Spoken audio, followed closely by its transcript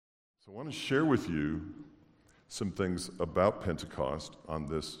So I want to share with you some things about Pentecost on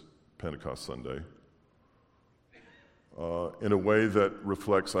this Pentecost Sunday in a way that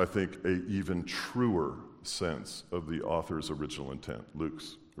reflects, I think, an even truer sense of the author's original intent,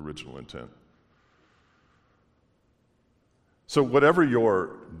 Luke's original intent. So whatever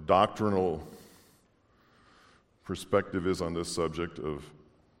your doctrinal perspective is on this subject of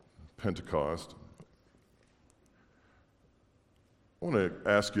Pentecost, I want to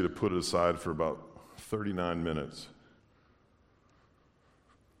ask you to put it aside for about 39 minutes.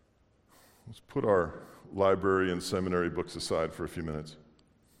 Let's put our library and seminary books aside for a few minutes.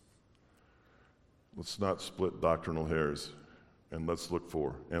 Let's not split doctrinal hairs, and let's look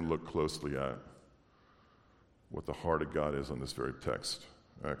for and look closely at what the heart of God is on this very text,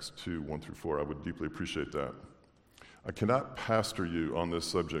 Acts 2, 1 through 4. I would deeply appreciate that. I cannot pastor you on this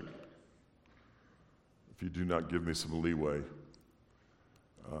subject if you do not give me some leeway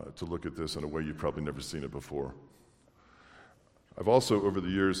to look at this in a way you've probably never seen it before. I've also, over the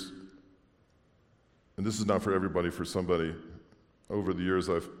years, and this is not for everybody, for somebody, over the years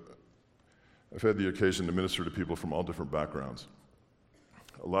I've had the occasion to minister to people from all different backgrounds.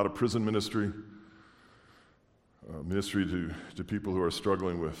 A lot of prison ministry, ministry to people who are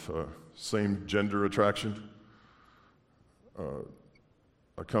struggling with same gender attraction.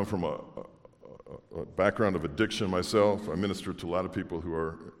 I come from a background of addiction myself. I minister to a lot of people who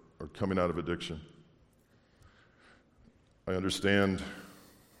are coming out of addiction. I understand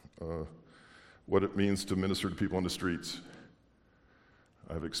what it means to minister to people on the streets.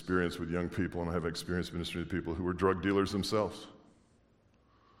 I have experience with young people, and I have experience ministering to people who are drug dealers themselves.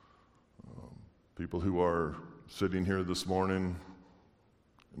 People who are sitting here this morning,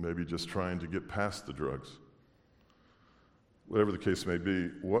 maybe just trying to get past the drugs. Whatever the case may be,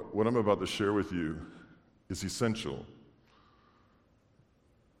 what I'm about to share with you is essential.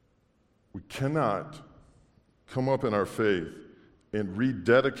 We cannot come up in our faith and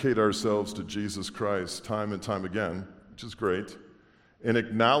rededicate ourselves to Jesus Christ time and time again, which is great, and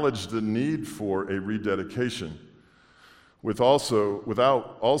acknowledge the need for a rededication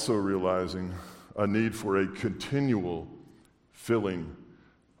without also realizing a need for a continual filling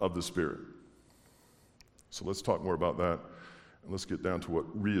of the Spirit. So let's talk more about that. And let's get down to what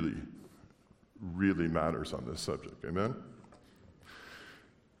really, really matters on this subject. Amen?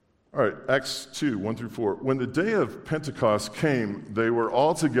 All right, Acts 2, 1 through 4. When the day of Pentecost came, they were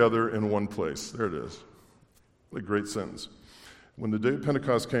all together in one place. There it is. What a great sentence. When the day of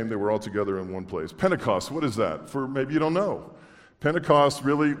Pentecost came, they were all together in one place. Pentecost, what is that? For maybe you don't know. Pentecost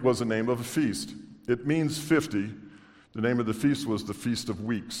really was the name of a feast. It means 50. The name of the feast was the Feast of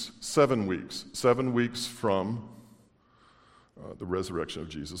Weeks. 7 weeks. 7 weeks from the resurrection of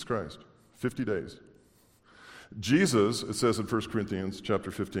Jesus Christ. 50 days. Jesus, it says in 1 Corinthians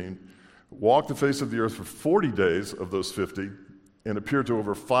chapter 15, walked the face of the earth for 40 days of those 50 and appeared to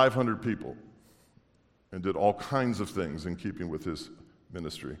over 500 people and did all kinds of things in keeping with his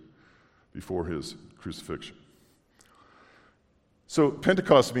ministry before his crucifixion. So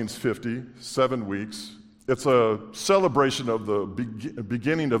Pentecost means 50, 7 weeks. It's a celebration of the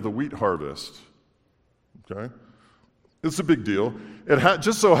beginning of the wheat harvest. Okay? It's a big deal. It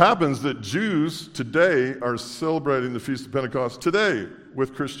just so happens that Jews today are celebrating the Feast of Pentecost today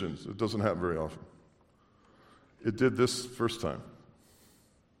with Christians. It doesn't happen very often. It did this first time.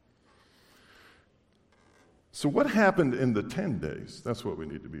 So what happened in the 10 days? That's what we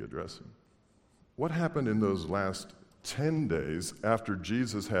need to be addressing. What happened in those last 10 days after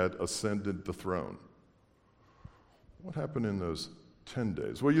Jesus had ascended the throne? What happened in those 10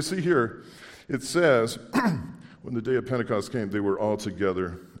 days? Well, you see here, it says, when the day of Pentecost came, they were all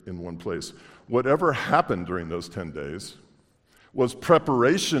together in one place. Whatever happened during those 10 days was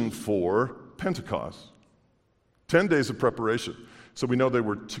preparation for Pentecost. 10 days of preparation. So we know they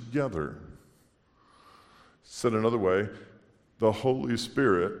were together. Said another way, the Holy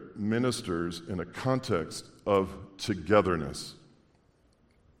Spirit ministers in a context of togetherness,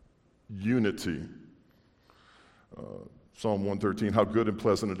 unity. Psalm 113, how good and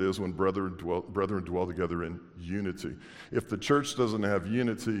pleasant it is when brethren dwell together in unity. If the church doesn't have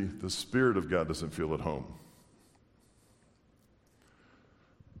unity, the Spirit of God doesn't feel at home.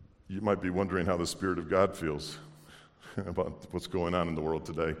 You might be wondering how the Spirit of God feels about what's going on in the world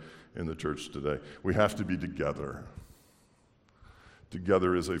today, in the church today. We have to be together.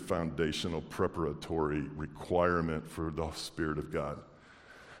 Together is a foundational preparatory requirement for the Spirit of God.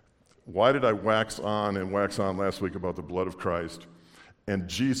 Why did I wax on and wax on last week about the blood of Christ? And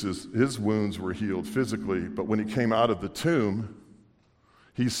Jesus, his wounds were healed physically, but when he came out of the tomb,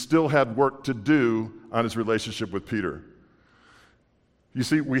 he still had work to do on his relationship with Peter. You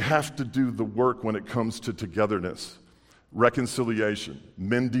see, we have to do the work when it comes to togetherness, reconciliation,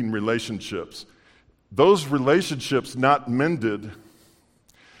 mending relationships. Those relationships not mended,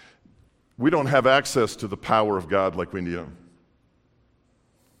 we don't have access to the power of God like we need Him.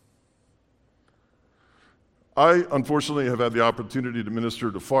 I, unfortunately, have had the opportunity to minister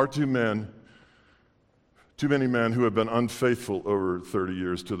to far too many men who have been unfaithful over 30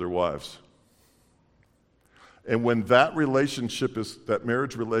 years to their wives. And when that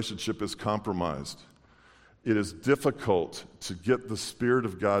marriage relationship is compromised, it is difficult to get the Spirit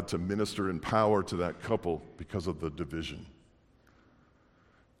of God to minister in power to that couple because of the division.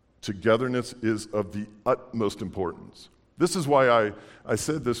 Togetherness is of the utmost importance. This is why I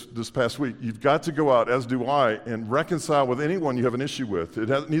said this past week, you've got to go out, as do I, and reconcile with anyone you have an issue with.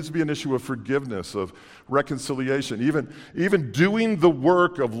 It needs to be an issue of forgiveness, of reconciliation, even doing the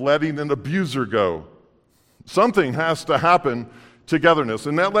work of letting an abuser go. Something has to happen. Togetherness.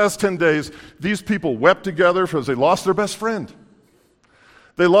 In that last 10 days, these people wept together because they lost their best friend.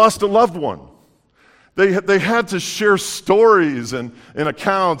 They lost a loved one. They had to share stories and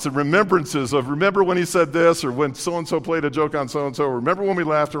accounts and remembrances of, remember when he said this, or when so-and-so played a joke on so-and-so, or remember when we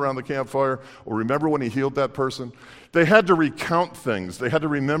laughed around the campfire, or remember when he healed that person. They had to recount things. They had to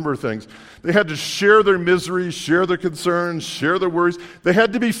remember things. They had to share their misery, share their concerns, share their worries. They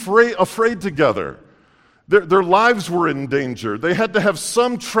had to be afraid together. Their lives were in danger. They had to have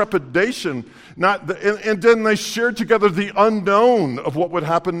some trepidation, and then they shared together the unknown of what would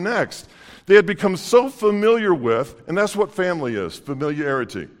happen next. They had become so familiar with, and that's what family is,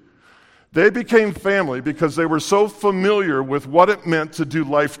 familiarity. They became family because they were so familiar with what it meant to do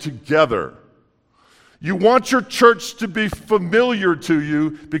life together. You want your church to be familiar to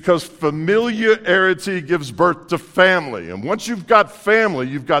you because familiarity gives birth to family. And once you've got family,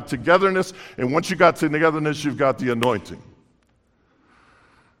 you've got togetherness. And once you've got togetherness, you've got the anointing.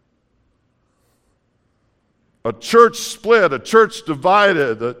 A church split, a church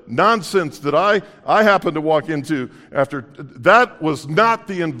divided, the nonsense that I happened to walk into after, that was not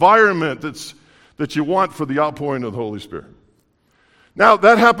the environment that you want for the outpouring of the Holy Spirit. Now,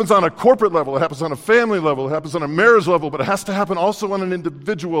 that happens on a corporate level, it happens on a family level, it happens on a marriage level, but it has to happen also on an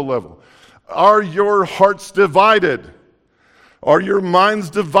individual level. Are your hearts divided? Are your minds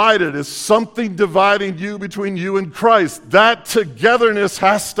divided? Is something dividing you between you and Christ? That togetherness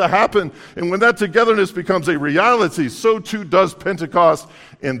has to happen. And when that togetherness becomes a reality, so too does Pentecost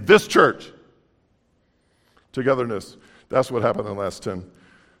in this church. Togetherness. That's what happened in the last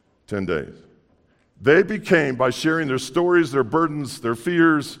 10 days. They became, by sharing their stories, their burdens, their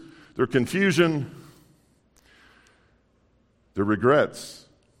fears, their confusion, their regrets.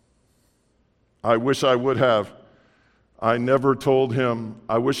 I wish I would have. I never told him.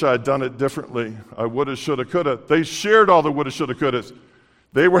 I wish I had done it differently. I woulda, shoulda, coulda. They shared all the woulda, shoulda, couldas.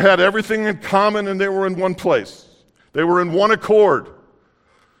 They had everything in common, and they were in one place. They were in one accord.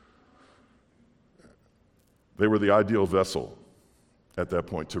 They were the ideal vessel at that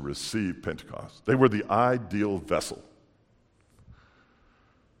point to receive Pentecost. They were the ideal vessel.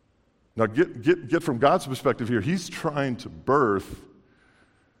 Now get from God's perspective here. He's trying to birth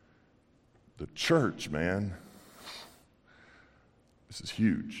the church, man. This is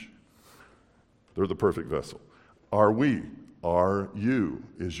huge. They're the perfect vessel. Are we? Are you?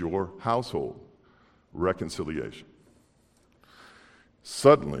 Is your household? Reconciliation.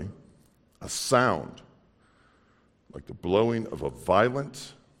 Suddenly, a sound like the blowing of a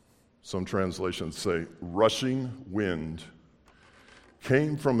violent, some translations say, rushing wind,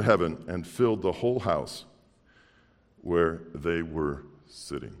 came from heaven and filled the whole house where they were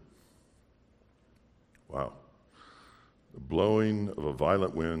sitting. Wow. The blowing of a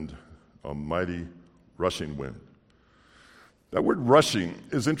violent wind, a mighty rushing wind. That word rushing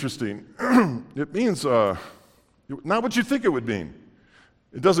is interesting. It means not what you think it would mean.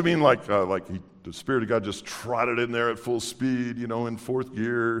 It doesn't mean like the Spirit of God just trotted in there at full speed, in fourth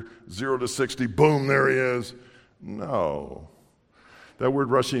gear, 0 to 60, boom, there he is. No. That word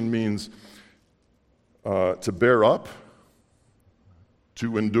rushing means to bear up,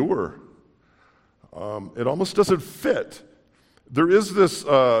 to endure. It almost doesn't fit. There is this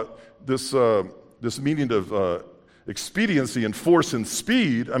meaning of expediency and force and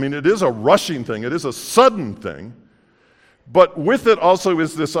speed. I mean, it is a rushing thing. It is a sudden thing. But with it also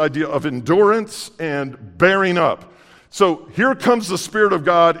is this idea of endurance and bearing up. So here comes the Spirit of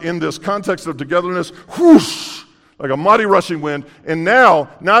God in this context of togetherness, whoosh, like a mighty rushing wind. And now,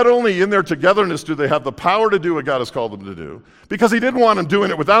 not only in their togetherness do they have the power to do what God has called them to do, because he didn't want them doing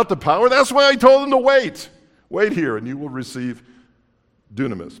it without the power. That's why he told them to wait. Wait here, and you will receive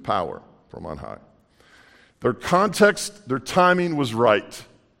dunamis, power from on high. Their context, their timing was right.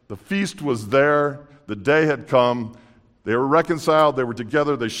 The feast was there. The day had come. They were reconciled. They were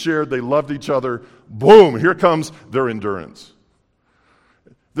together. They shared. They loved each other. Boom, here comes their endurance.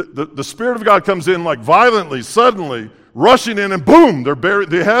 The Spirit of God comes in like violently, suddenly, rushing in, and boom,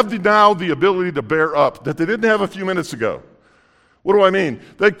 they have now the ability to bear up that they didn't have a few minutes ago. What do I mean?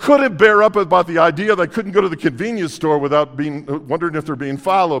 They couldn't bear up about the idea they couldn't go to the convenience store without wondering if they're being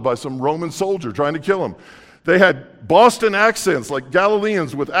followed by some Roman soldier trying to kill them. They had Boston accents, like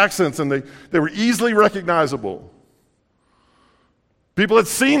Galileans with accents, and they were easily recognizable. People had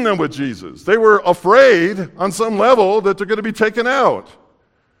seen them with Jesus. They were afraid on some level that they're going to be taken out.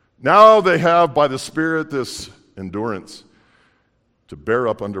 Now they have, by the Spirit, this endurance to bear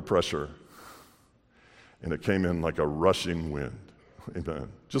up under pressure. And it came in like a rushing wind. Amen.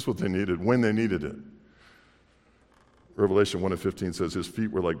 Just what they needed, when they needed it. Revelation 1:15 says, his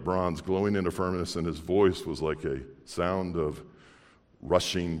feet were like bronze glowing in a furnace, and his voice was like a sound of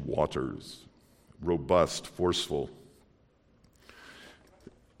rushing waters. Robust, forceful.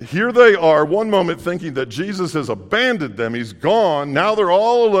 Here they are, one moment thinking that Jesus has abandoned them. He's gone. Now they're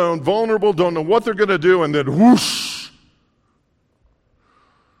all alone, vulnerable, don't know what they're going to do, and then whoosh!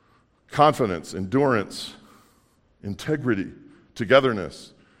 Confidence, endurance, integrity,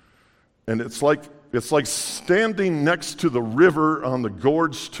 togetherness. And it's like standing next to the river on the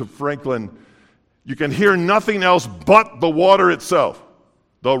gorge to Franklin. You can hear nothing else but the water itself,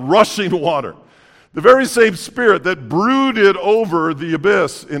 the rushing water. The very same Spirit that brooded over the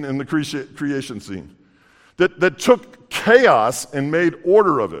abyss in the creation scene, that took chaos and made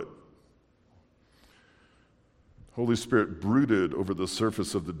order of it. Holy Spirit brooded over the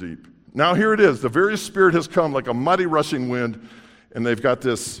surface of the deep. Now here it is. The very Spirit has come like a mighty rushing wind, and they've got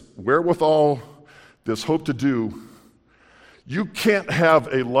this wherewithal, this hope to do. You can't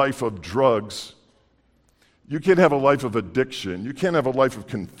have a life of drugs. You can't have a life of addiction. You can't have a life of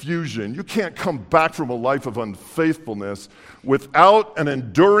confusion. You can't come back from a life of unfaithfulness without an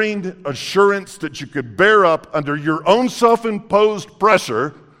enduring assurance that you could bear up under your own self-imposed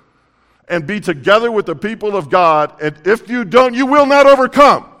pressure and be together with the people of God. And if you don't, you will not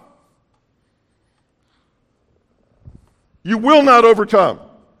overcome. You will not overcome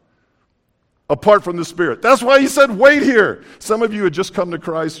apart from the Spirit. That's why he said, wait here. Some of you had just come to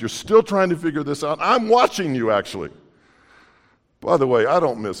Christ. You're still trying to figure this out. I'm watching you, actually. By the way, I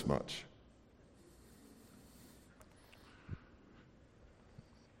don't miss much.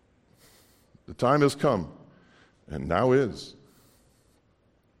 The time has come, and now is,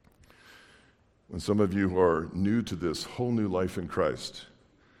 when some of you who are new to this whole new life in Christ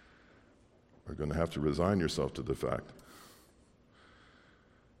are going to have to resign yourself to the fact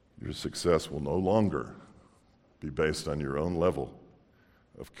your success will no longer be based on your own level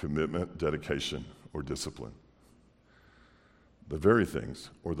of commitment, dedication, or discipline. The very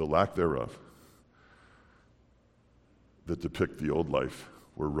things, or the lack thereof, that depict the old life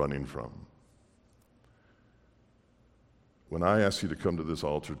we're running from. When I ask you to come to this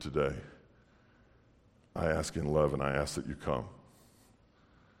altar today, I ask in love and I ask that you come.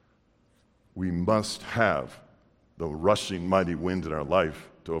 We must have the rushing mighty wind in our life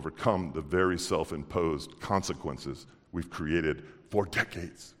to overcome the very self-imposed consequences we've created for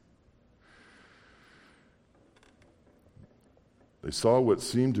decades. They saw what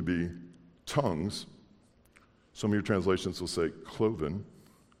seemed to be tongues, some of your translations will say cloven,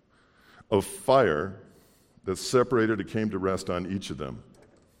 of fire that separated and came to rest on each of them.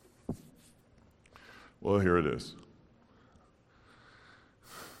 Well, here it is.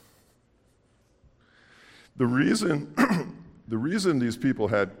 The reason these people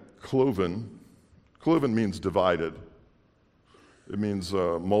had cloven means divided. It means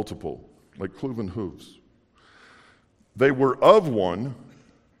multiple, like cloven hooves. They were of one,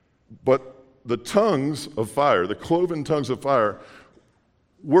 but the tongues of fire, the cloven tongues of fire,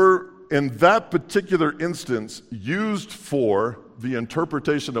 were in that particular instance used for the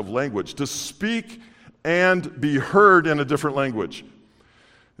interpretation of language, to speak and be heard in a different language.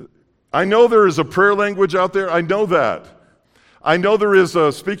 I know there is a prayer language out there. I know that. I know there is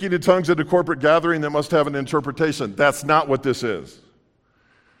a speaking in tongues at a corporate gathering that must have an interpretation. That's not what this is.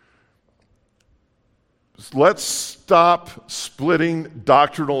 Let's stop splitting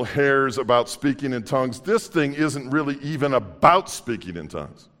doctrinal hairs about speaking in tongues. This thing isn't really even about speaking in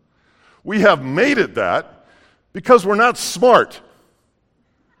tongues. We have made it that because we're not smart.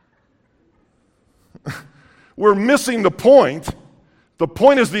 We're missing the point The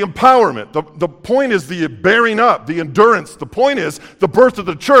point is the empowerment. The point is the bearing up, the endurance. The point is the birth of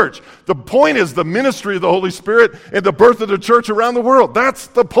the church. The point is the ministry of the Holy Spirit and the birth of the church around the world. That's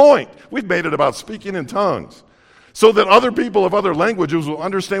the point. We've made it about speaking in tongues so that other people of other languages will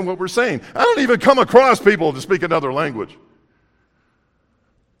understand what we're saying. I don't even come across people to speak another language.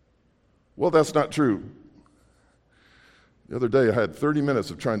 Well, that's not true. The other day I had 30 minutes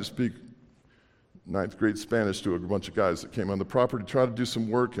of trying to speak ninth grade Spanish to a bunch of guys that came on the property to try to do some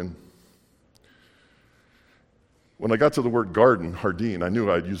work, and when I got to the word garden, jardín, I knew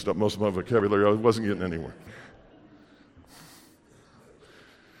I'd used up most of my vocabulary. I wasn't getting anywhere.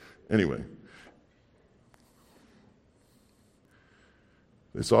 Anyway,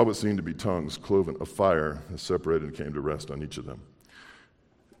 they saw what seemed to be tongues, cloven of fire, that separated and came to rest on each of them.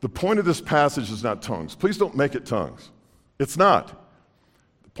 The point of this passage is not tongues. Please don't make it tongues. It's not.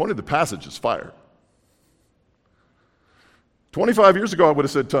 The point of the passage is fire. 25 years ago, I would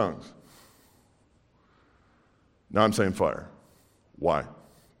have said tongues. Now I'm saying fire. Why?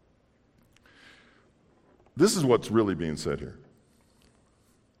 This is what's really being said here.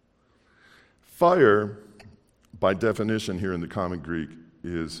 Fire, by definition here in the common Greek,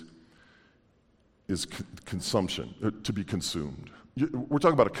 is consumption, to be consumed. We're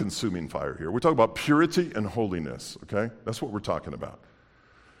talking about a consuming fire here. We're talking about purity and holiness, okay? That's what we're talking about.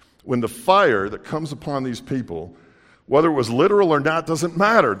 When the fire that comes upon these people, whether it was literal or not, doesn't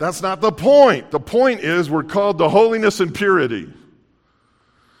matter. That's not the point. The point is we're called to holiness and purity.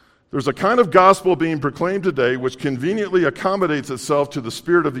 There's a kind of gospel being proclaimed today which conveniently accommodates itself to the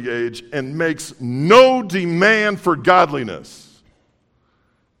spirit of the age and makes no demand for godliness.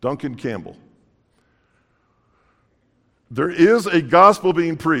 Duncan Campbell. There is a gospel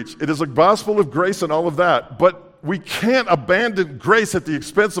being preached. It is a gospel of grace and all of that, but we can't abandon grace at the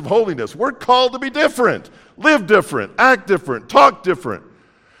expense of holiness. We're called to be different, live different, act different, talk different.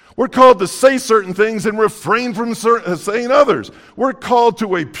 We're called to say certain things and refrain from saying others. We're called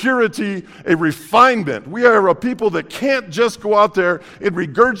to a purity, a refinement. We are a people that can't just go out there and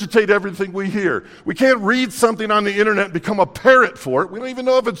regurgitate everything we hear. We can't read something on the internet and become a parrot for it. We don't even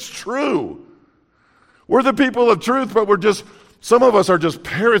know if it's true. We're the people of truth, but some of us are just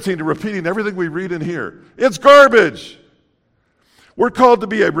parroting and repeating everything we read and hear. It's garbage. We're called to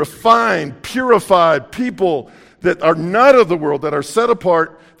be a refined, purified people that are not of the world, that are set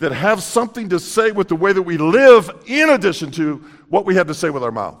apart, that have something to say with the way that we live in addition to what we have to say with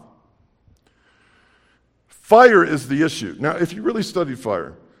our mouth. Fire is the issue. Now, if you really study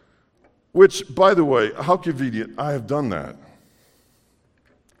fire, which, by the way, how convenient, I have done that.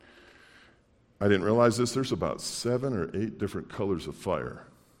 I didn't realize this. There's about 7 or 8 different colors of fire.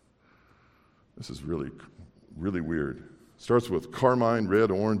 This is really, really weird. Starts with carmine, red,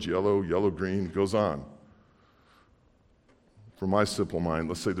 orange, yellow, yellow-green, goes on. For my simple mind,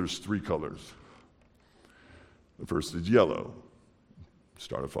 let's say there's 3 colors. The first is yellow.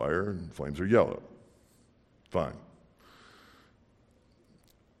 Start a fire and flames are yellow. Fine.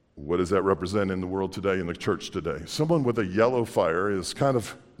 What does that represent in the world today, in the church today? Someone with a yellow fire is kind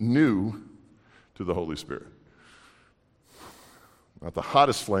of new to the Holy Spirit. Not the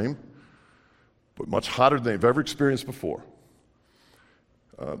hottest flame, but much hotter than they've ever experienced before.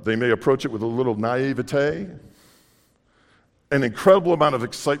 They may approach it with a little naivete, an incredible amount of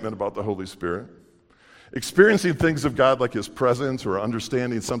excitement about the Holy Spirit, experiencing things of God like His presence or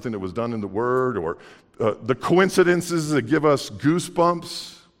understanding something that was done in the Word or the coincidences that give us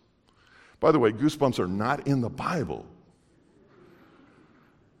goosebumps. By the way, goosebumps are not in the Bible.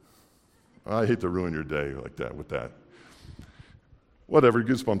 I hate to ruin your day like that with that. Whatever,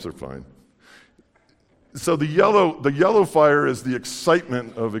 goosebumps are fine. So the yellow fire is the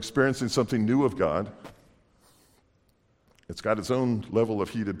excitement of experiencing something new of God. It's got its own level of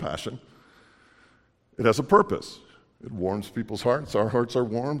heated passion. It has a purpose. It warms people's hearts. Our hearts are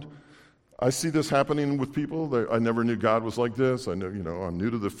warmed. I see this happening with people. I never knew God was like this. I know, I'm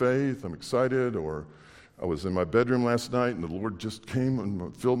new to the faith. I'm excited. Or I was in my bedroom last night and the Lord just came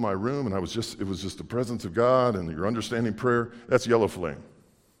and filled my room and it was just the presence of God and you're understanding prayer. That's yellow flame.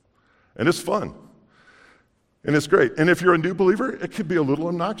 And it's fun. And it's great. And if you're a new believer, it can be a little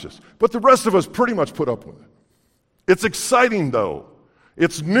obnoxious. But the rest of us pretty much put up with it. It's exciting though.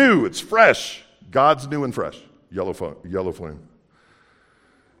 It's new. It's fresh. God's new and fresh. Yellow flame.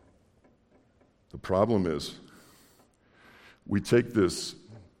 The problem is we take this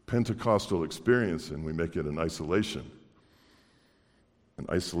Pentecostal experience and we make it an isolated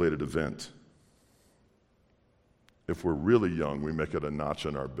event. If we're really young, we make it a notch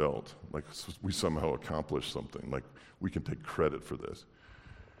on our belt, like we somehow accomplished something, like we can take credit for this.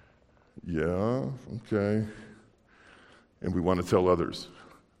 Yeah, okay. And we want to tell others,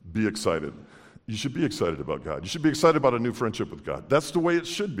 be excited. You should be excited about God. You should be excited about a new friendship with God. That's the way it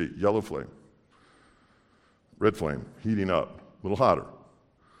should be. Yellow flame. Red flame, heating up, a little hotter.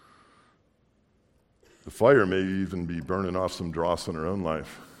 The fire may even be burning off some dross in our own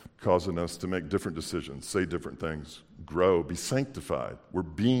life, causing us to make different decisions, say different things, grow, be sanctified. We're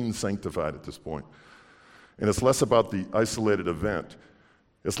being sanctified at this point. And it's less about the isolated event.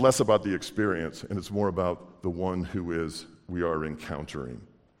 It's less about the experience, and it's more about the one who is we are encountering.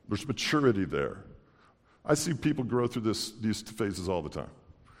 There's maturity there. I see people grow through these phases all the time.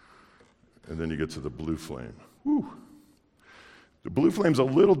 And then you get to the blue flame. Whew. The blue flame's a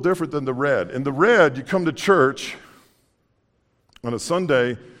little different than the red. In the red, you come to church on a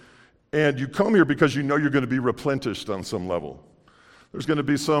Sunday, and you come here because you know you're going to be replenished on some level. There's going to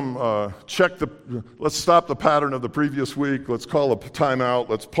be some let's stop the pattern of the previous week. Let's call a timeout.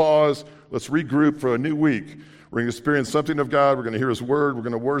 Let's pause. Let's regroup for a new week. We're going to experience something of God. We're going to hear His Word. We're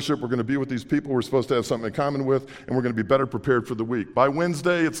going to worship. We're going to be with these people we're supposed to have something in common with, and we're going to be better prepared for the week. By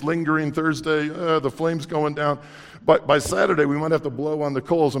Wednesday, it's lingering. Thursday, the flame's going down. But by Saturday, we might have to blow on the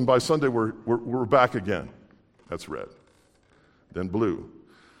coals, and by Sunday, we're back again. That's red. Then blue,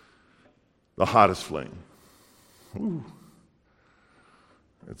 the hottest flame. Ooh.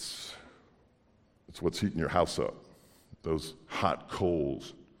 It's what's heating your house up, those hot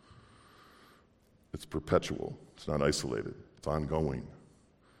coals. It's perpetual. It's not isolated. It's ongoing.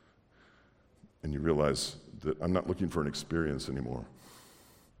 And you realize that I'm not looking for an experience anymore.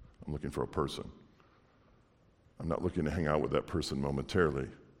 I'm looking for a person. I'm not looking to hang out with that person momentarily.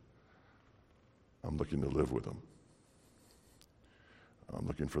 I'm looking to live with them. I'm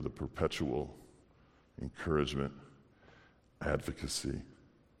looking for the perpetual encouragement, advocacy,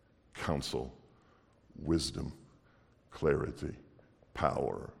 counsel, wisdom, clarity,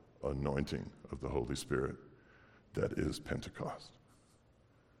 power, anointing of the Holy Spirit that is Pentecost.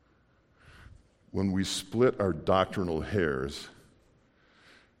 When we split our doctrinal hairs,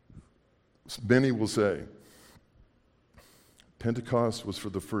 many will say, Pentecost was for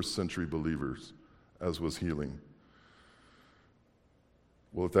the first century believers, as was healing.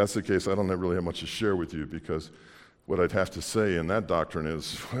 Well, if that's the case, I don't really have much to share with you, because what I'd have to say in that doctrine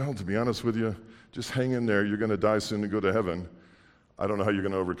is, well, to be honest with you, just hang in there. You're going to die soon and go to heaven. I don't know how you're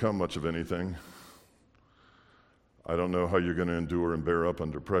going to overcome much of anything. I don't know how you're going to endure and bear up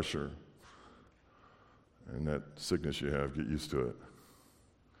under pressure. And that sickness you have, get used to it.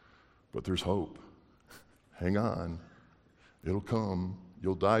 But there's hope. Hang on. It'll come.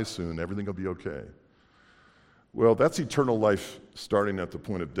 You'll die soon. Everything will be okay. Well, that's eternal life starting at the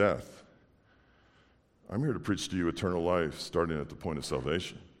point of death. I'm here to preach to you eternal life starting at the point of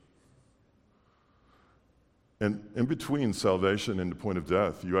salvation. And in between salvation and the point of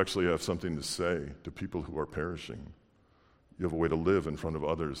death, you actually have something to say to people who are perishing. You have a way to live in front of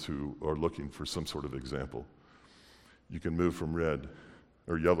others who are looking for some sort of example. You can move from red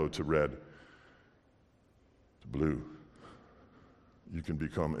or yellow to red to blue. You can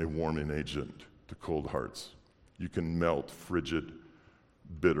become a warming agent to cold hearts. You can melt frigid,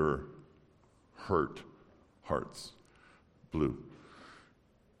 bitter, hurt hearts. Blue.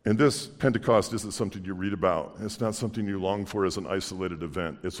 And this Pentecost isn't something you read about. It's not something you long for as an isolated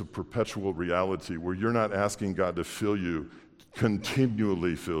event. It's a perpetual reality where you're not asking God to fill you,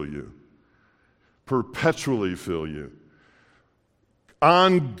 continually fill you, perpetually fill you.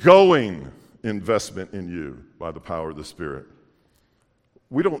 Ongoing investment in you by the power of the Spirit.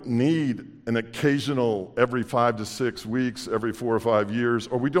 We don't need an occasional every 5 to 6 weeks, every 4 or 5 years,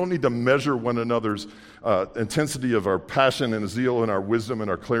 or we don't need to measure one another's intensity of our passion and zeal and our wisdom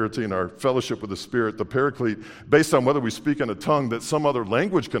and our clarity and our fellowship with the Spirit, the Paraclete, based on whether we speak in a tongue that some other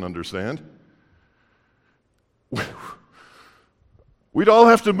language can understand. We'd all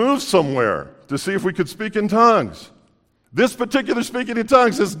have to move somewhere to see if we could speak in tongues. This particular speaking in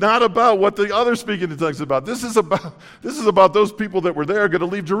tongues is not about what the other speaking in tongues is about. This is about those people that were there going to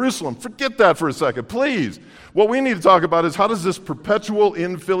leave Jerusalem. Forget that for a second, please. What we need to talk about is how does this perpetual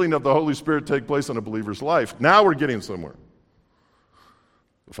infilling of the Holy Spirit take place in a believer's life? Now we're getting somewhere.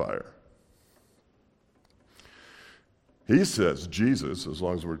 The fire. He says, Jesus, as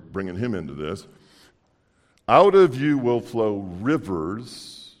long as we're bringing him into this, out of you will flow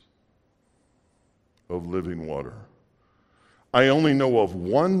rivers of living water. I only know of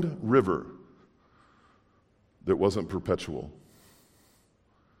one river that wasn't perpetual,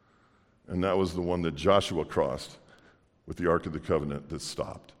 and that was the one that Joshua crossed with the Ark of the Covenant that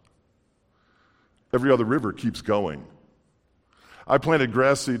stopped. Every other river keeps going. I planted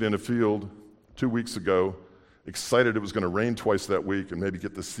grass seed in a field 2 weeks ago, excited it was going to rain twice that week and maybe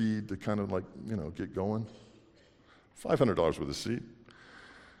get the seed to kind of get going. $500 worth of seed.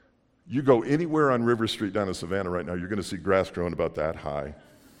 You go anywhere on River Street down in Savannah right now, you're going to see grass growing about that high.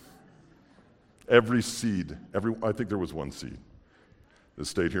 Every seed, I think there was one seed that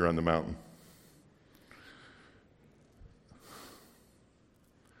stayed here on the mountain.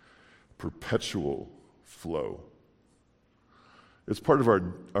 Perpetual flow. It's part of our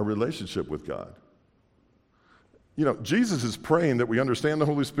relationship with God. You know, Jesus is praying that we understand the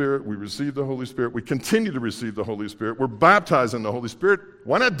Holy Spirit, we receive the Holy Spirit, we continue to receive the Holy Spirit, we're baptized in the Holy Spirit.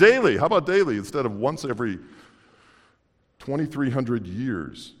 Why not daily? How about daily instead of once every 2,300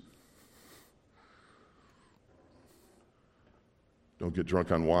 years? Don't get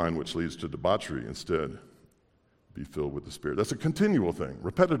drunk on wine, which leads to debauchery. Instead, be filled with the Spirit. That's a continual thing,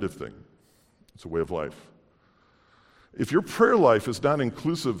 repetitive thing. It's a way of life. If your prayer life is not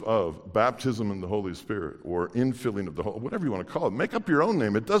inclusive of baptism in the Holy Spirit or infilling of the Holy, whatever you want to call it, make up your own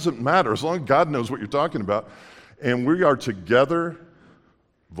name. It doesn't matter as long as God knows what you're talking about. And we are together,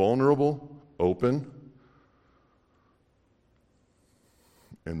 vulnerable, open,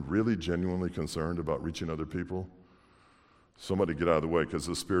 and really genuinely concerned about reaching other people. Somebody get out of the way because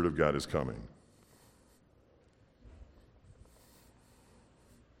the Spirit of God is coming.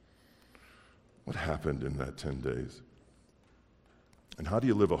 What happened in that 10 days? And how do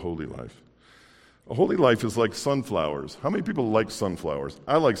you live a holy life? A holy life is like sunflowers. How many people like sunflowers?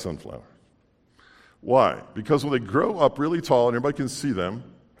 I like sunflowers. Why? Because when they grow up really tall and everybody can see them,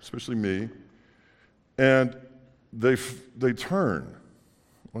 especially me, and they turn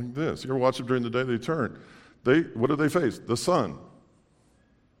like this. You ever watch them during the day? They turn. What do they face? The sun.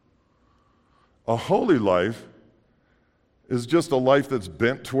 A holy life is just a life that's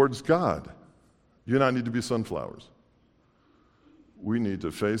bent towards God. You and I need to be sunflowers. We need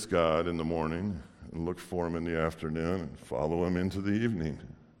to face God in the morning and look for Him in the afternoon and follow Him into the evening.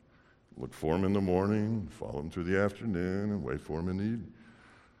 Look for Him in the morning, follow Him through the afternoon, and wait for Him in the evening.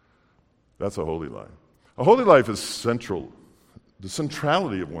 That's a holy life. A holy life is central. The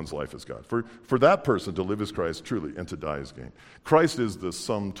centrality of one's life is God. For that person to live as Christ truly and to die as gain. Christ is the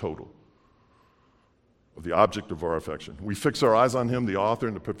sum total of the object of our affection. We fix our eyes on Him, the author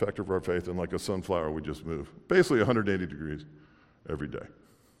and the perfecter of our faith, and like a sunflower, we just move. Basically 180 degrees every day.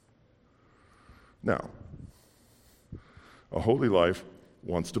 Now, a holy life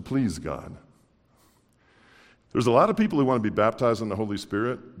wants to please God. There's a lot of people who want to be baptized in the Holy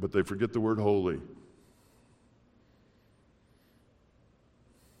Spirit, but they forget the word holy.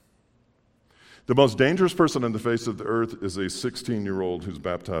 The most dangerous person on the face of the earth is a 16-year-old who's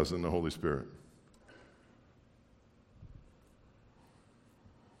baptized in the Holy Spirit.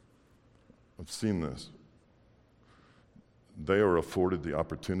 I've seen this. They are afforded the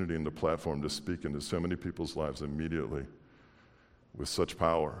opportunity and the platform to speak into so many people's lives immediately with such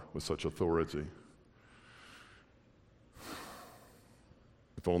power, with such authority.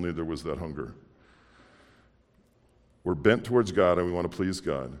 If only there was that hunger. We're bent towards God and we want to please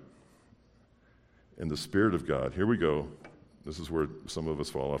God. And the Spirit of God, here we go. This is where some of us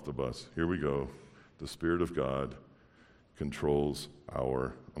fall off the bus. Here we go. The Spirit of God controls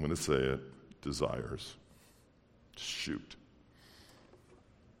our, I'm going to say it, desires. Shoot.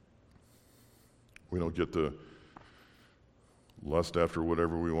 We don't get to lust after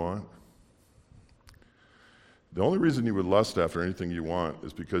whatever we want. The only reason you would lust after anything you want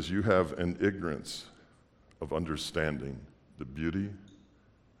is because you have an ignorance of understanding the beauty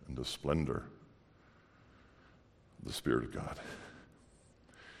and the splendor of the Spirit of God.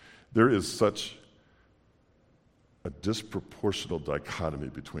 There is such a disproportional dichotomy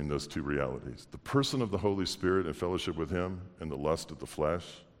between those two realities. The person of the Holy Spirit in fellowship with Him and the lust of the flesh,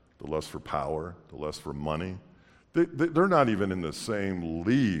 the lust for power, the lust for money. They're not even in the same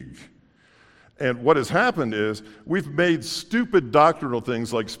league. And what has happened is we've made stupid doctrinal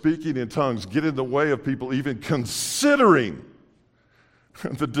things like speaking in tongues get in the way of people even considering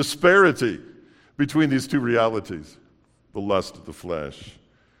the disparity between these two realities, the lust of the flesh.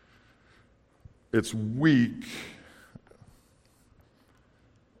 It's weak.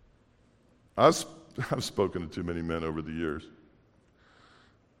 I've spoken to too many men over the years.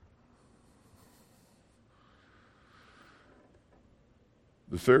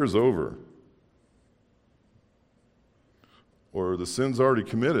 The fair is over, or the sin's already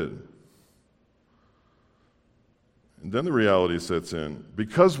committed. And then the reality sets in.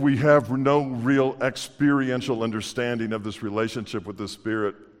 Because we have no real experiential understanding of this relationship with the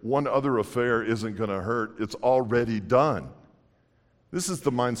Spirit, one other affair isn't going to hurt. It's already done. This is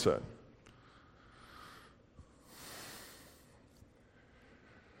the mindset.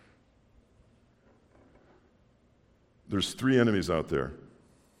 There's three enemies out there.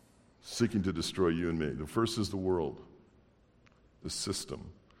 seeking to destroy you and me. The first is the world, the system,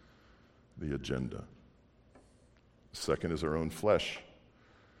 the agenda. The second is our own flesh.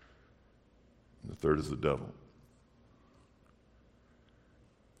 And the third is the devil.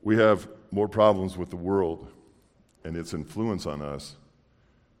 We have more problems with the world and its influence on us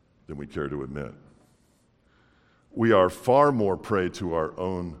than we care to admit. We are far more prey to our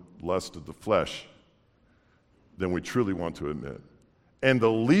own lust of the flesh than we truly want to admit. And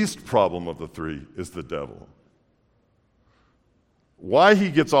the least problem of the three is the devil. Why he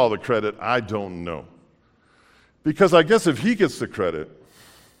gets all the credit, I don't know. Because I guess if he gets the credit,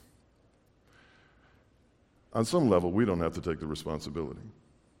 on some level, we don't have to take the responsibility.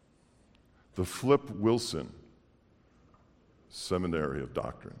 The Flip Wilson Seminary of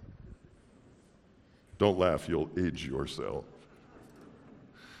Doctrine. Don't laugh, you'll age yourself.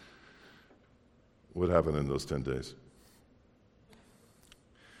 What happened in those 10 days?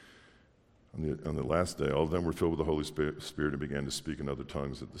 On the last day, all of them were filled with the Holy Spirit and began to speak in other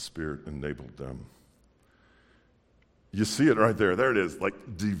tongues that the Spirit enabled them. You see it right there. There it is. Like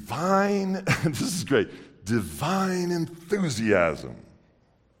divine, this is great, divine enthusiasm.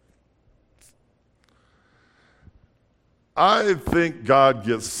 I think God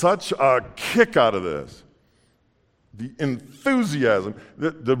gets such a kick out of this. The enthusiasm,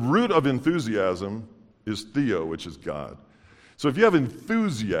 the root of enthusiasm is theo, which is God. So if you have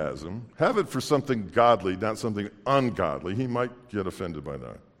enthusiasm, have it for something godly, not something ungodly. He might get offended by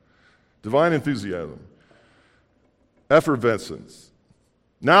that. Divine enthusiasm. Effervescence.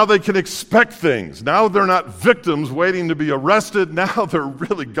 Now they can expect things. Now they're not victims waiting to be arrested. Now they're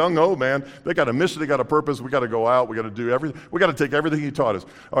really gung-ho, man. They got a mission, they got a purpose. We got to go out. We got to do everything. We got to take everything he taught us.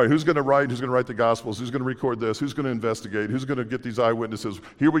 All right, who's going to write? Who's going to write the Gospels? Who's going to record this? Who's going to investigate? Who's going to get these eyewitnesses?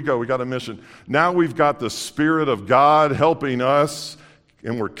 Here we go. We got a mission. Now we've got the Spirit of God helping us,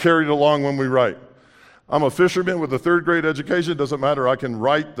 and we're carried along when we write. I'm a fisherman with a third grade education. Doesn't matter. I can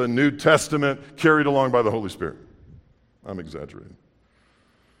write the New Testament carried along by the Holy Spirit. I'm exaggerating.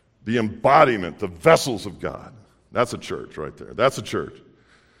 The embodiment, the vessels of God. That's a church right there. That's a church.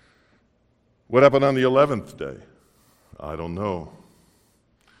 What happened on the 11th day? I don't know.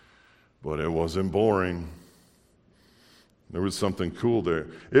 But it wasn't boring. There was something cool there.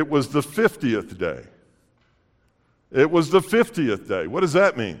 It was the 50th day. It was the 50th day. What does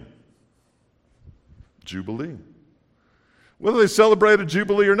that mean? Jubilee. Whether they celebrate a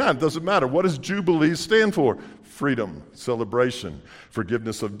Jubilee or not, doesn't matter. What does Jubilee stand for? Freedom, celebration,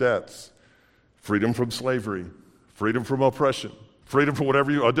 forgiveness of debts, freedom from slavery, freedom from oppression, freedom from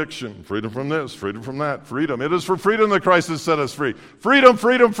addiction, freedom from this, freedom from that, freedom. It is for freedom that Christ has set us free. Freedom,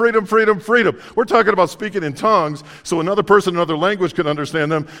 freedom, freedom, freedom, freedom. We're talking about speaking in tongues so another person in another language can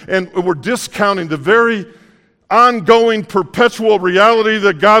understand them, and we're discounting the very ongoing, perpetual reality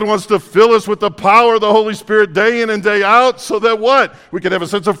that God wants to fill us with the power of the Holy Spirit day in and day out so that what? We can have a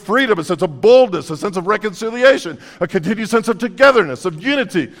sense of freedom, a sense of boldness, a sense of reconciliation, a continued sense of togetherness, of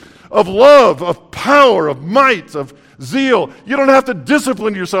unity, of love, of power, of might, of zeal. You don't have to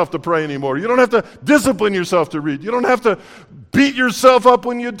discipline yourself to pray anymore. You don't have to discipline yourself to read. You don't have to beat yourself up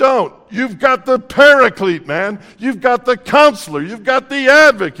when you don't. You've got the paraclete, man. You've got the counselor. You've got the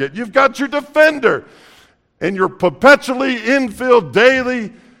advocate. You've got your defender. And you're perpetually infilled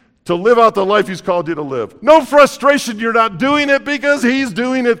daily to live out the life he's called you to live. No frustration you're not doing it because he's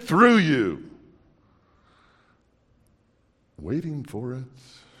doing it through you. Waiting for it.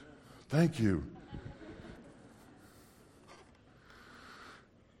 Thank you.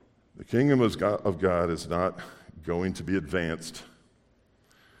 The kingdom of God is not going to be advanced.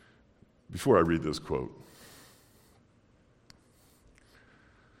 Before I read this quote,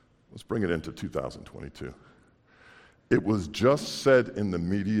 let's bring it into 2022. It was just said in the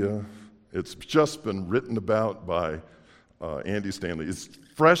media. It's just been written about by Andy Stanley. It's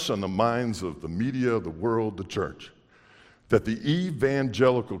fresh on the minds of the media, the world, the church, that the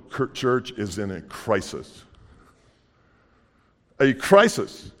evangelical church is in a crisis. A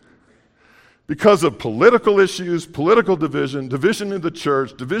crisis. Because of political issues, political division, division in the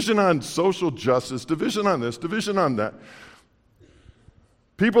church, division on social justice, division on this, division on that.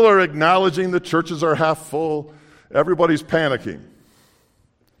 People are acknowledging the churches are half full. Everybody's panicking.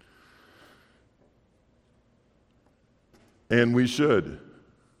 And we should,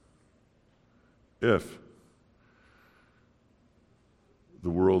 if the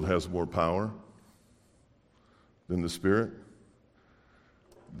world has more power than the Spirit,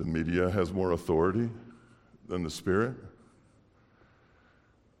 the media has more authority than the Spirit,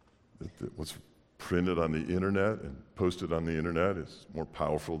 what's printed on the internet and posted on the internet is more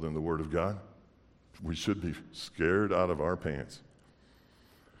powerful than the Word of God. We should be scared out of our pants.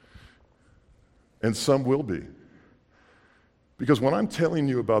 And some will be. Because when I'm telling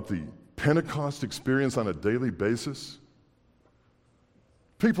you about the Pentecost experience on a daily basis,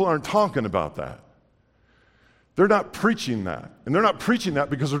 people aren't talking about that. They're not preaching that. And they're not preaching that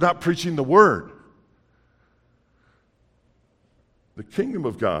because they're not preaching the Word. The kingdom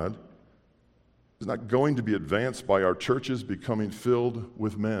of God is not going to be advanced by our churches becoming filled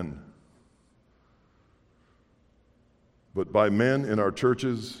with men, but by men in our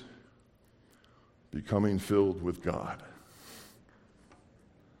churches becoming filled with God.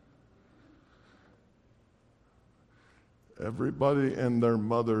 Everybody and their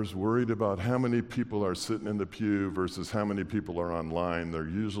mother's worried about how many people are sitting in the pew versus how many people are online. They're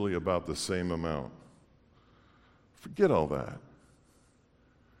usually about the same amount. Forget all that.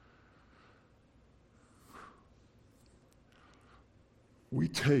 We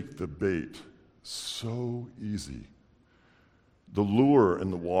take the bait so easy. The lure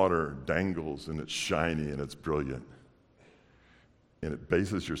in the water dangles and it's shiny and it's brilliant. And it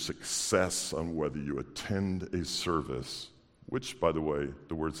bases your success on whether you attend a service, which, by the way,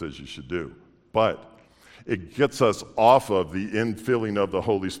 the Word says you should do. But it gets us off of the infilling of the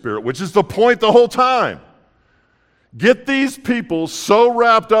Holy Spirit, which is the point the whole time. Get these people so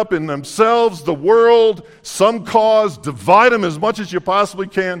wrapped up in themselves, the world, some cause, divide them as much as you possibly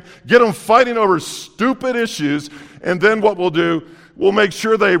can, get them fighting over stupid issues, and then what we'll do, we'll make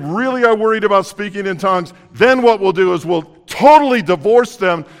sure they really are worried about speaking in tongues. Then what we'll do is we'll totally divorce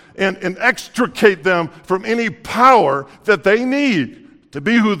them and extricate them from any power that they need to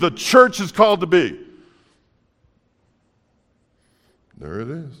be who the church is called to be. There it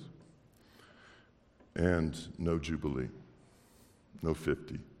is. And no Jubilee, no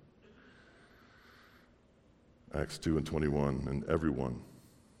 50. Acts 2:21, and everyone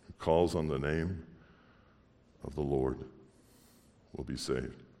who calls on the name of the Lord will be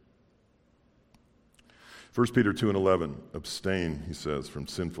saved. 1 Peter 2:11, abstain, he says, from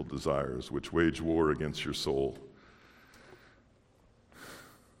sinful desires which wage war against your soul.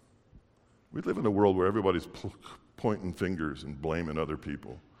 We live in a world where everybody's pointing fingers and blaming other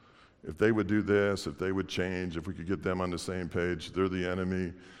people. If they would do this, if they would change, if we could get them on the same page, they're the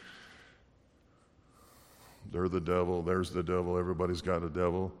enemy. They're the devil. There's the devil. Everybody's got a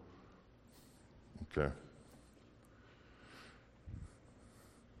devil. Okay.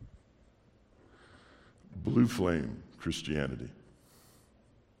 Blue flame Christianity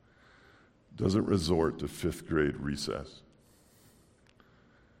doesn't resort to fifth grade recess.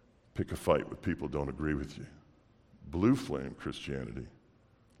 Pick a fight with people who don't agree with you. Blue flame Christianity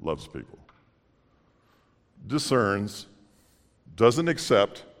loves people, discerns, doesn't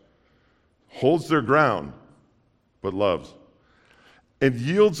accept, holds their ground, but loves, and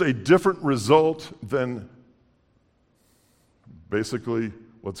yields a different result than basically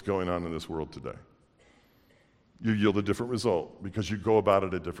what's going on in this world today. You yield a different result because you go about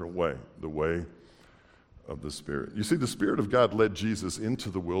it a different way, the way of the Spirit. You see, the Spirit of God led Jesus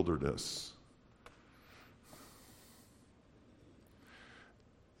into the wilderness.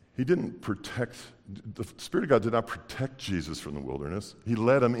 He didn't protect, the Spirit of God did not protect Jesus from the wilderness. He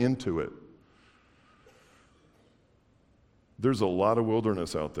led him into it. There's a lot of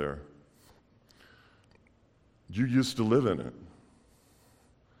wilderness out there. You used to live in it.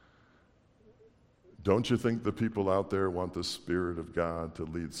 Don't you think the people out there want the Spirit of God to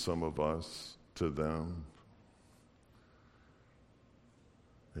lead some of us to them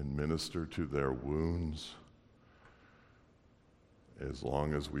and minister to their wounds? As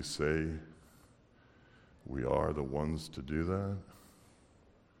long as we say we are the ones to do that.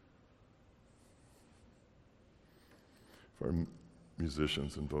 If our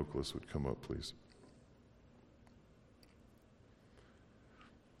musicians and vocalists would come up, please.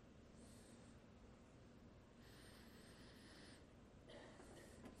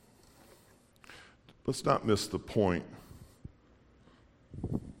 Let's not miss the point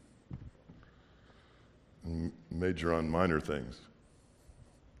and major on minor things.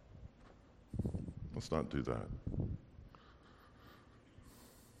 Let's not do that.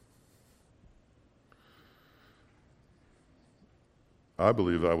 I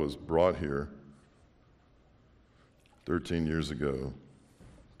believe I was brought here 13 years ago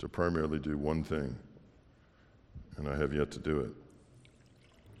to primarily do one thing, and I have yet to do it.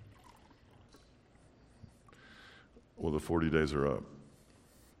 Well, the 40 days are up.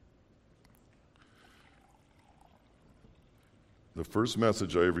 The first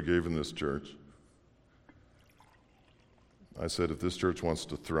message I ever gave in this church, I said, if this church wants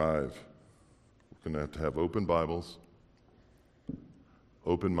to thrive, we're going to have open Bibles,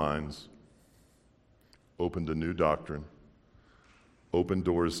 open minds, open to new doctrine, open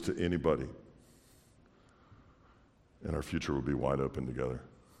doors to anybody. and our future would be wide open together.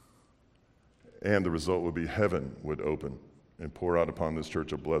 And the result would be heaven would open and pour out upon this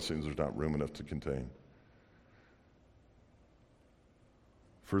church of blessings there's not room enough to contain.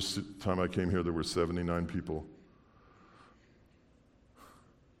 First time I came here, there were 79 people.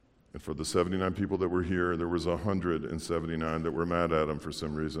 And for the 79 people that were here, there was 179 that were mad at him for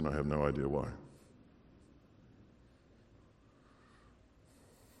some reason. I have no idea why.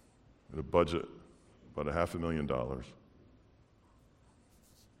 At a budget, about $500,000. We're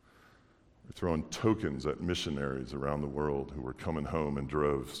throwing tokens at missionaries around the world who were coming home in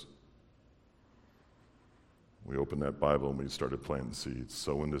droves. We opened that Bible and we started planting seeds,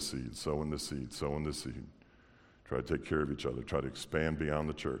 sowing the seed, sowing the seed, sowing the seed. Try to take care of each other, try to expand beyond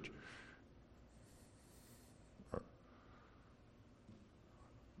the church.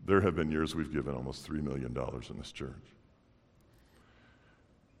 There have been years we've given almost $3 million in this church,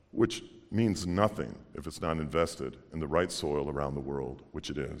 which means nothing if it's not invested in the right soil around the world, which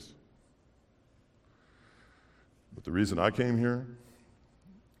it is. But the reason I came here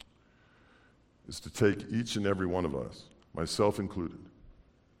is to take each and every one of us, myself included,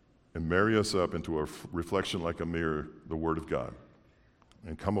 and marry us up into a reflection like a mirror, the Word of God,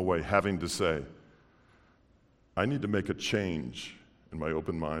 and come away having to say, I need to make a change in my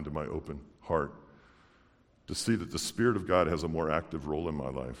open mind and my open heart to see that the Spirit of God has a more active role in my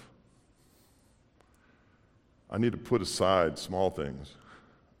life. I need to put aside small things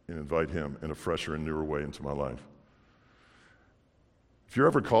and invite Him in a fresher and newer way into my life. If you're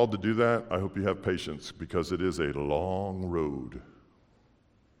ever called to do that, I hope you have patience, because it is a long road.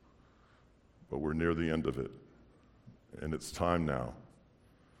 But we're near the end of it, and it's time now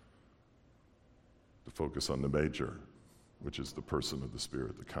to focus on the major, which is the person of the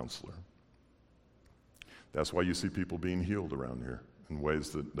Spirit, the counselor. That's why you see people being healed around here in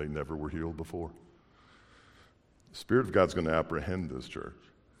ways that they never were healed before. The Spirit of God's going to apprehend this church.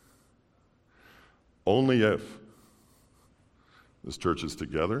 Only if this church is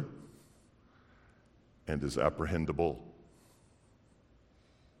together and is apprehendable.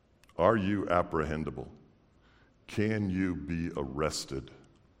 Are you apprehendable? Can you be arrested?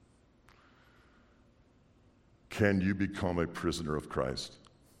 Can you become a prisoner of Christ?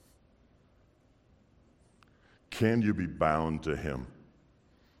 Can you be bound to Him?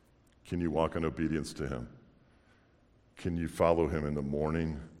 Can you walk in obedience to Him? Can you follow Him in the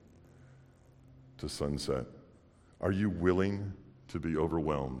morning to sunset? Are you willing to be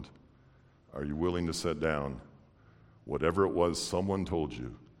overwhelmed? Are you willing to set down whatever it was someone told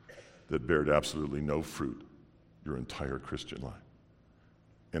you that bared absolutely no fruit your entire Christian life?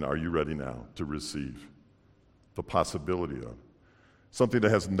 And are you ready now to receive the possibility of something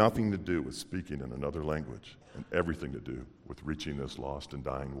that has nothing to do with speaking in another language and everything to do with reaching this lost and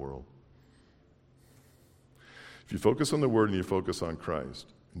dying world? If you focus on the Word and you focus on Christ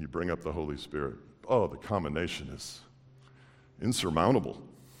and you bring up the Holy Spirit, the combination is insurmountable.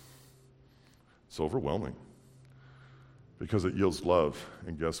 It's overwhelming because it yields love.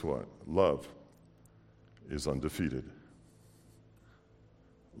 And guess what? Love is undefeated.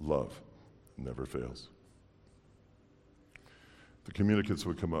 Love never fails. The communicants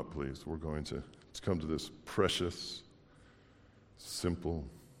would come up, please. We're going to come to this precious, simple,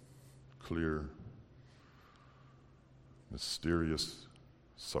 clear, mysterious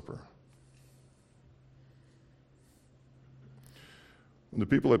supper. When the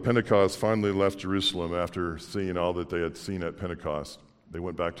people at Pentecost finally left Jerusalem after seeing all that they had seen at Pentecost, they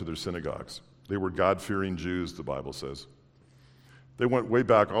went back to their synagogues. They were God-fearing Jews, the Bible says. They went way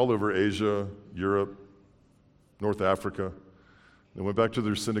back all over Asia, Europe, North Africa. They went back to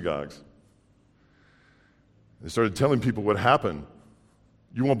their synagogues. They started telling people what happened.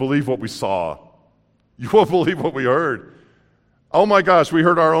 You won't believe what we saw. You won't believe what we heard. Oh my gosh, we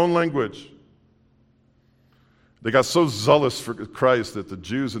heard our own language. They got so zealous for Christ that the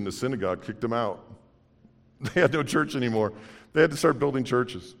Jews in the synagogue kicked them out. They had no church anymore. They had to start building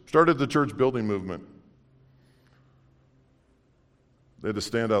churches. Started the church building movement. They had to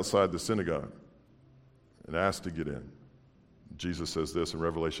stand outside the synagogue and ask to get in. Jesus says this in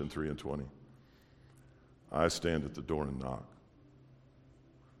Revelation 3:20. I stand at the door and knock.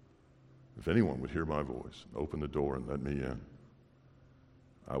 If anyone would hear my voice, open the door and let me in,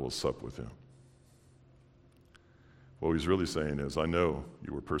 I will sup with him. What he's really saying is, I know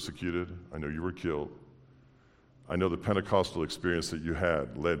you were persecuted. I know you were killed. I know the Pentecostal experience that you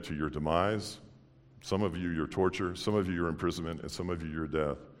had led to your demise. Some of you, your torture. Some of you, your imprisonment. And some of you, your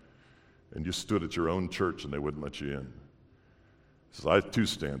death. And you stood at your own church and they wouldn't let you in. He says, I too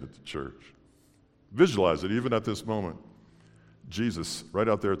stand at the church. Visualize it, even at this moment. Jesus, right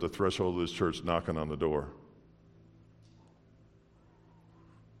out there at the threshold of this church, knocking on the door.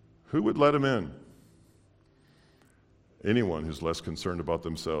 Who would let him in? Anyone who's less concerned about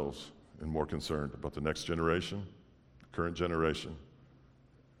themselves and more concerned about the next generation, the current generation,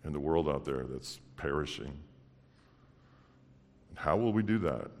 and the world out there that's perishing. And how will we do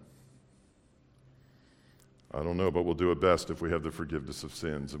that? I don't know, but we'll do it best if we have the forgiveness of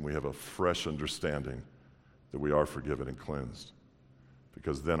sins and we have a fresh understanding that we are forgiven and cleansed.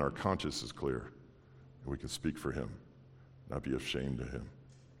 Because then our conscience is clear and we can speak for him, not be ashamed of him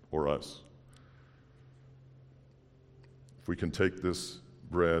or us. If we can take this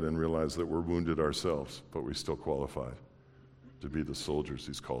bread and realize that we're wounded ourselves, but we still qualified to be the soldiers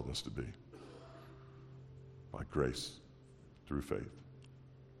he's called us to be by grace through faith.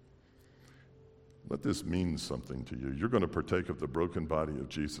 Let this mean something to you. You're going to partake of the broken body of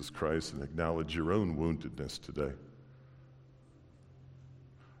Jesus Christ and acknowledge your own woundedness today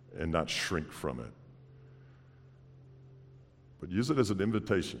and not shrink from it. But use it as an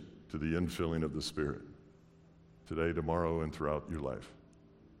invitation to the infilling of the Spirit today, tomorrow, and throughout your life.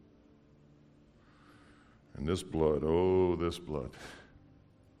 And this blood, oh, this blood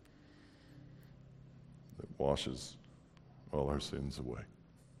that washes all our sins away.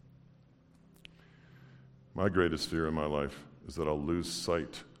 My greatest fear in my life is that I'll lose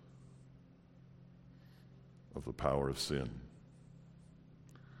sight of the power of sin,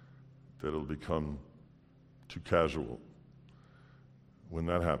 that it'll become too casual. When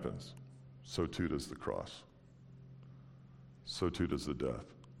that happens, so too does the cross. So too does the death.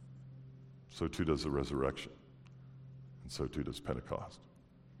 So too does the resurrection. And so too does Pentecost.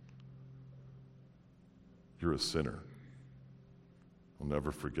 You're a sinner. I'll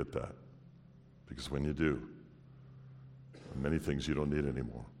never forget that. Because when you do, many things you don't need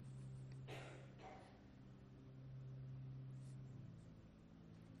anymore.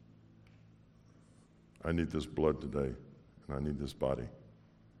 I need this blood today, and I need this body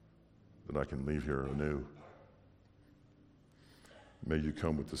that I can leave here anew. May you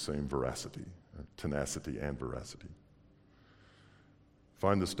come with the same veracity, tenacity and veracity.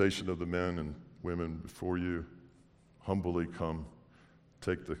 Find the station of the men and women before you. Humbly come,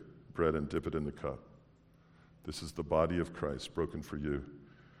 take the bread and dip it in the cup. This is the body of Christ broken for you.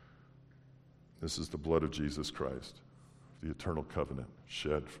 This is the blood of Jesus Christ, the eternal covenant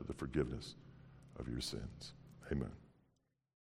shed for the forgiveness of your sins. Amen.